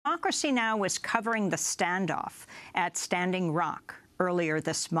Democracy Now! Was covering the standoff at Standing Rock earlier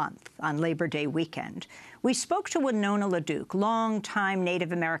this month on Labor Day weekend. We spoke to Winona LaDuke, longtime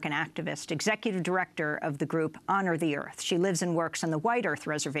Native American activist, executive director of the group Honor the Earth. She lives and works on the White Earth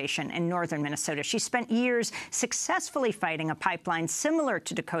Reservation in northern Minnesota. She spent years successfully fighting a pipeline similar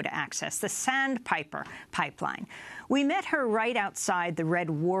to Dakota Access, the Sandpiper Pipeline. We met her right outside the Red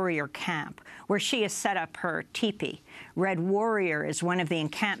Warrior camp, where she has set up her teepee. Red Warrior is one of the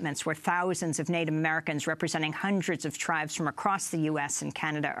encampments where thousands of Native Americans representing hundreds of tribes from across the U.S. and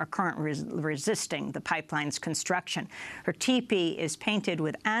Canada are currently resisting the pipeline's construction. Her teepee is painted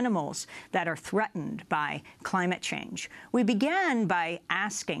with animals that are threatened by climate change. We began by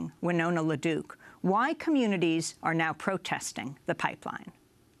asking Winona LaDuke why communities are now protesting the pipeline.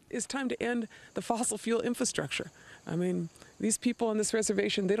 It's time to end the fossil fuel infrastructure. I mean, these people on this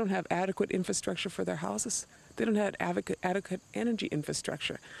reservation, they don't have adequate infrastructure for their houses. They don't have adequate energy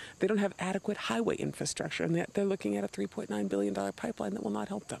infrastructure. They don't have adequate highway infrastructure, and they're looking at a $3.9 billion pipeline that will not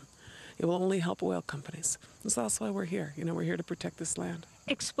help them. It will only help oil companies. So that's why we're here. You know, we're here to protect this land.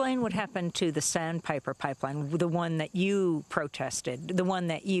 Explain what happened to the Sandpiper Pipeline, the one that you protested, the one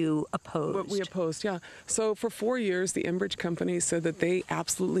that you opposed. What we opposed, yeah. So for 4 years, the Enbridge company said that they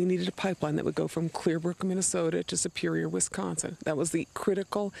absolutely needed a pipeline that would go from Clearbrook, Minnesota to Superior, Wisconsin. That was the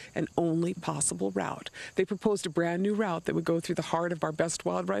critical and only possible route. They proposed a brand new route that would go through the heart of our best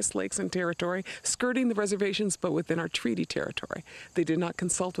wild rice lakes and territory, skirting the reservations but within our treaty territory. They did not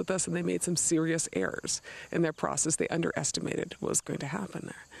consult with us, and they made some serious errors in their process. They underestimated what was going to happen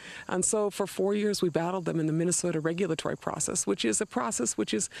there. And so for 4 years we battled them in the Minnesota regulatory process, which is a process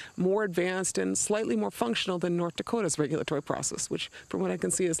which is more advanced and slightly more functional than North Dakota's regulatory process, which from what I can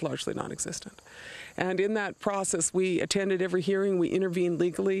see is largely non-existent. And in that process we attended every hearing, we intervened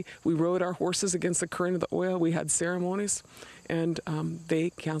legally, we rode our horses against the current of the oil, we had ceremonies, and they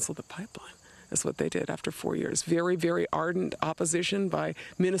canceled the pipeline. That's what they did after 4 years. Very, very ardent opposition by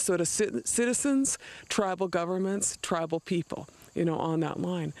Minnesota citizens, tribal governments, tribal people, you know, on that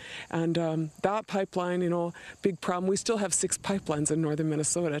line. And that pipeline, you know, big problem. We still have 6 pipelines in northern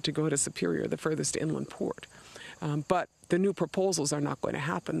Minnesota to go to Superior, the furthest inland port. But the new proposals are not going to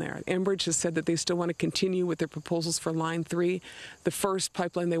happen there. Enbridge has said that they still want to continue with their proposals for Line 3. The first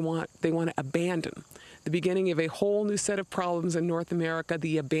pipeline they want to abandon. The beginning of a whole new set of problems in North America,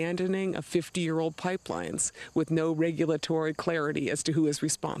 the abandoning of 50-year-old pipelines with no regulatory clarity as to who is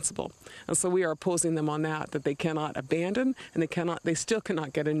responsible. And so we are opposing them on that they cannot abandon, and they still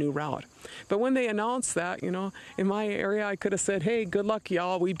cannot get a new route. But when they announced that, you know, in my area I could have said, hey, good luck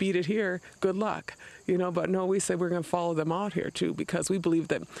y'all, we beat it here, good luck. You know, but no, we said we're going to follow them out here too, because we believe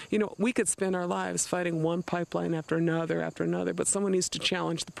that, you know, we could spend our lives fighting one pipeline after another, but someone needs to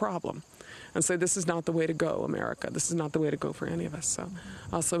challenge the problem and say, this is not the way to go, America. This is not the way to go for any of us. So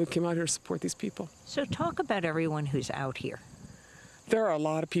also we came out here to support these people. So talk about everyone who's out here. There are a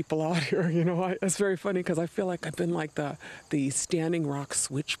lot of people out here, you know. It's very funny because I feel like I've been like the Standing Rock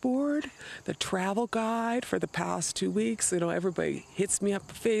switchboard, the travel guide for the past 2 weeks. You know, everybody hits me up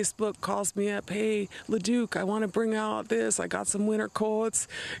on Facebook, calls me up, hey, LaDuke, I want to bring out this. I got some winter coats.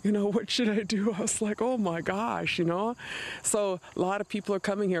 You know, what should I do? I was like, oh my gosh, you know. So a lot of people are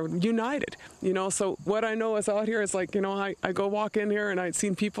coming here, united, you know. So what I know is out here is like, you know, I go walk in here and I've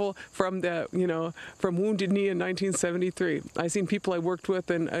seen people from from Wounded Knee in 1973. I've seen people I worked with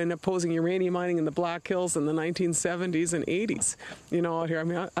in opposing uranium mining in the Black Hills in the 1970s and 80s, you know, out here. I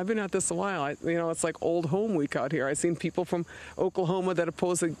mean, I've been at this a while. You know, it's like old home week out here. I've seen people from Oklahoma that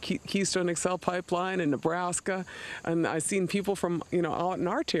oppose the Keystone XL pipeline in Nebraska, and I've seen people from, you know, out in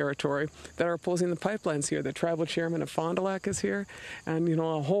our territory that are opposing the pipelines here. The tribal chairman of Fond du Lac is here, and, you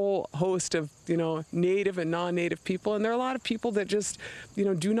know, a whole host of, you know, native and non-native people. And there are a lot of people that just, you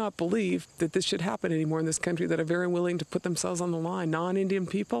know, do not believe that this should happen anymore in this country, that are very willing to put themselves on the line. Non-Indian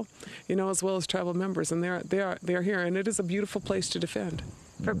people, you know, as well as tribal members, and they're here, and it is a beautiful place to defend.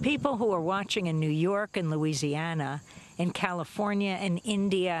 For people who are watching in New York and Louisiana, in California and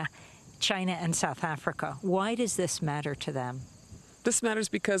India, China and South Africa, why does this matter to them? This matters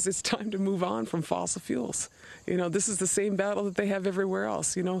because it's time to move on from fossil fuels. You know, this is the same battle that they have everywhere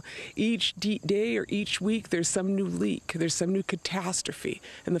else. You know, each day or each week there's some new leak, there's some new catastrophe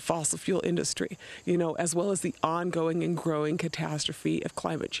in the fossil fuel industry, you know, as well as the ongoing and growing catastrophe of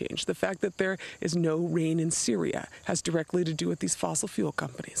climate change. The fact that there is no rain in Syria has directly to do with these fossil fuel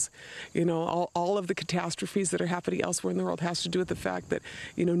companies. You know, all of the catastrophes that are happening elsewhere in the world has to do with the fact that,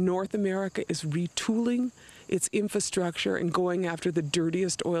 you know, North America is retooling its infrastructure and going after the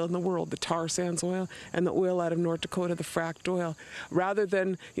dirtiest oil in the world, the tar sands oil and the oil out of North Dakota, the fracked oil, rather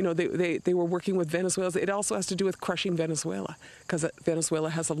than, they were working with Venezuela. It also has to do with crushing Venezuela, because Venezuela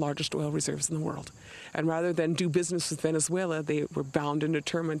has the largest oil reserves in the world. And rather than do business with Venezuela, they were bound and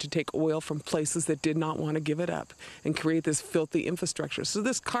determined to take oil from places that did not want to give it up and create this filthy infrastructure. So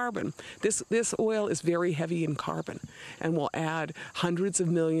this carbon, this oil is very heavy in carbon and will add hundreds of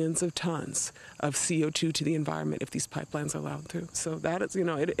millions of tons of CO2 to the environment if these pipelines are allowed through. So that is,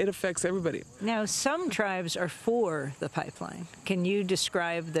 it affects everybody. Now, some tribes are for the pipeline. Can you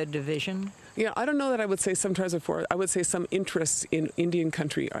describe the division? Yeah, I don't know that I would say some tribes are for it. I would say some interests in Indian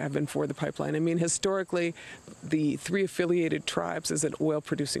country have been for the pipeline. I mean, historically, the 3 affiliated tribes is an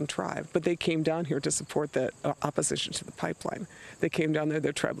oil-producing tribe, but they came down here to support the opposition to the pipeline. They came down there,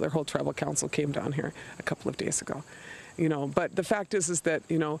 their whole tribal council came down here a couple of days ago. But the fact is that,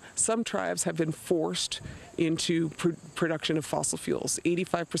 some tribes have been forced into production of fossil fuels.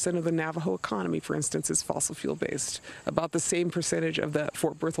 85% of the Navajo economy, for instance, is fossil fuel based. About the same percentage of the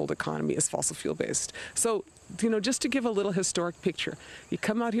Fort Berthold economy is fossil fuel based. So, just to give a little historic picture, you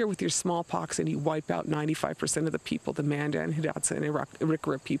come out here with your smallpox and you wipe out 95% of the people, the Mandan, Hidatsa, and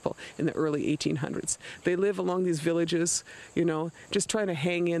Arikara people in the early 1800s. They live along these villages, just trying to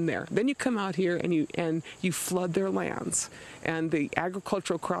hang in there. Then you come out here and you flood their lands. And the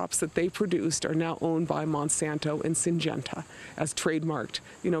agricultural crops that they produced are now owned by Monsanto and Syngenta as trademarked,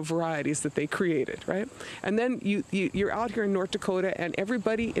 varieties that they created, right? And then you're out here in North Dakota, and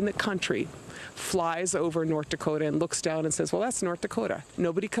everybody in the country flies over North Dakota and looks down and says, well, that's North Dakota.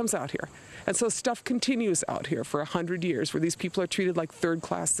 Nobody comes out here. And so stuff continues out here for 100 years where these people are treated like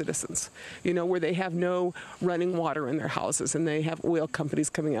third-class citizens, where they have no running water in their houses, and they have oil companies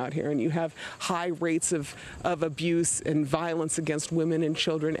coming out here, and you have high rates of abuse and violence against women and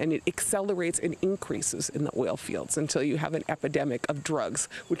children, and it accelerates and increases in the oil fields until you have an epidemic of drugs,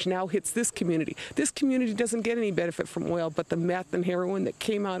 which now hits this community. This community doesn't get any benefit from oil, but the meth and heroin that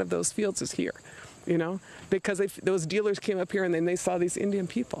came out of those fields is here. Because those dealers came up here and then they saw these Indian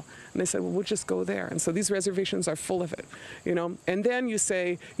people and they said, well, we'll just go there. And so these reservations are full of it, And then you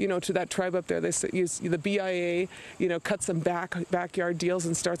say, to that tribe up there, they say, the BIA, cuts some backyard deals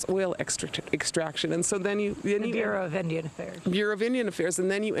and starts oil extraction. And so then the Bureau of Indian Affairs. Bureau of Indian Affairs.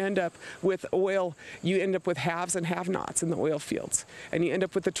 And then you end up with oil, you end up with haves and have-nots in the oil fields. And you end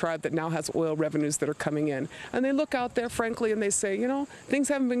up with the tribe that now has oil revenues that are coming in. And they look out there, frankly, and they say, things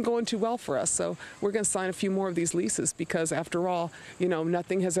haven't been going too well for us, so we're going to sign a few more of these leases because, after all,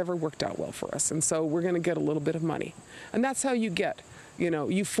 nothing has ever worked out well for us. And so we're going to get a little bit of money. And that's how you get,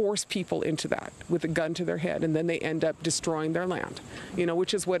 you force people into that with a gun to their head, and then they end up destroying their land,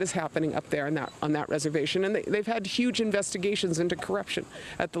 which is what is happening up there on that reservation. And they've had huge investigations into corruption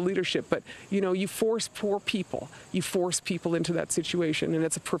at the leadership. But, you force poor people. You force people into that situation, and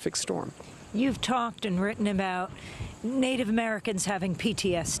it's a perfect storm. You've talked and written about Native Americans having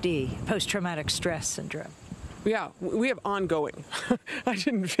PTSD, post-traumatic stress syndrome. Yeah, we have ongoing. I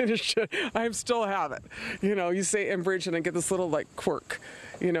didn't finish it. I still have it. You say Enbridge and I get this little quirk.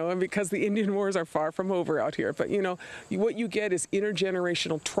 And because the Indian wars are far from over out here. But, what you get is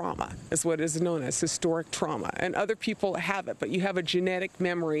intergenerational trauma, is what is known as historic trauma. And other people have it, but you have a genetic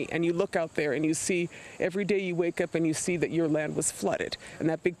memory, and you look out there and you see, every day you wake up and you see that your land was flooded. And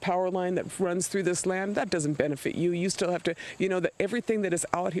that big power line that runs through this land, that doesn't benefit you. You still have to, that everything that is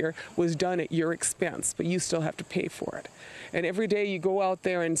out here was done at your expense, but you still have to pay for it. And every day you go out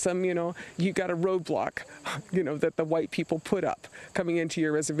there and you got a roadblock, that the white people put up coming into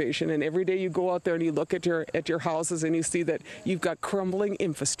your reservation. And every day you go out there and you look at your houses and you see that you've got crumbling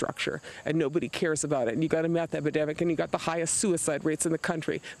infrastructure and nobody cares about it. And you got a meth epidemic and you got the highest suicide rates in the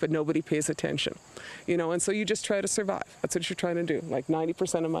country, but nobody pays attention. And so you just try to survive. That's what you're trying to do. Like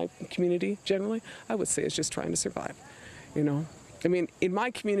 90% of my community, generally, I would say is just trying to survive. I mean, in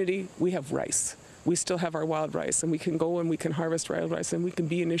my community, we have rice. We still have our wild rice, and we can go and we can harvest wild rice, and we can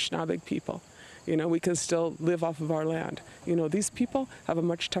be Anishinaabe people. We can still live off of our land. These people have a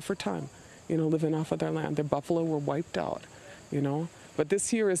much tougher time, living off of their land. Their buffalo were wiped out, But this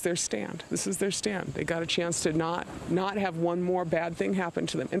here is their stand. This is their stand. They got a chance to not have one more bad thing happen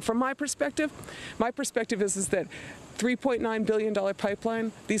to them. And from my perspective is that $3.9 billion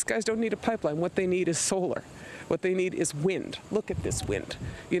pipeline, these guys don't need a pipeline. What they need is solar. What they need is wind. Look at this wind.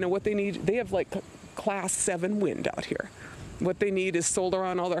 What they need, they have class 7 wind out here. What they need is solar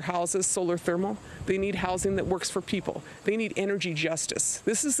on all their houses, solar thermal. They need housing that works for people. They need energy justice.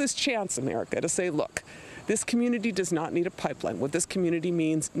 This is this chance, America, to say, look, This community does not need a pipeline. What this community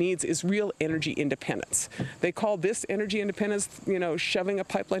needs is real energy independence. They call this energy independence, you know, shoving a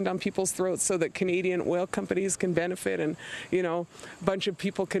pipeline down people's throats so that Canadian oil companies can benefit and, you know, a bunch of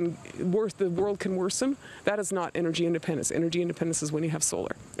people can the world can worsen. That is not energy independence. Energy independence is when you have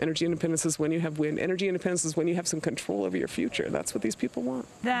solar. Energy independence is when you have wind. Energy independence is when you have some control over your future. That's what these people want.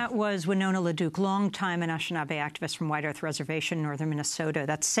 That was Winona LaDuke, longtime Anishinaabe activist from White Earth Reservation, northern Minnesota.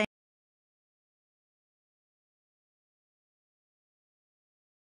 That's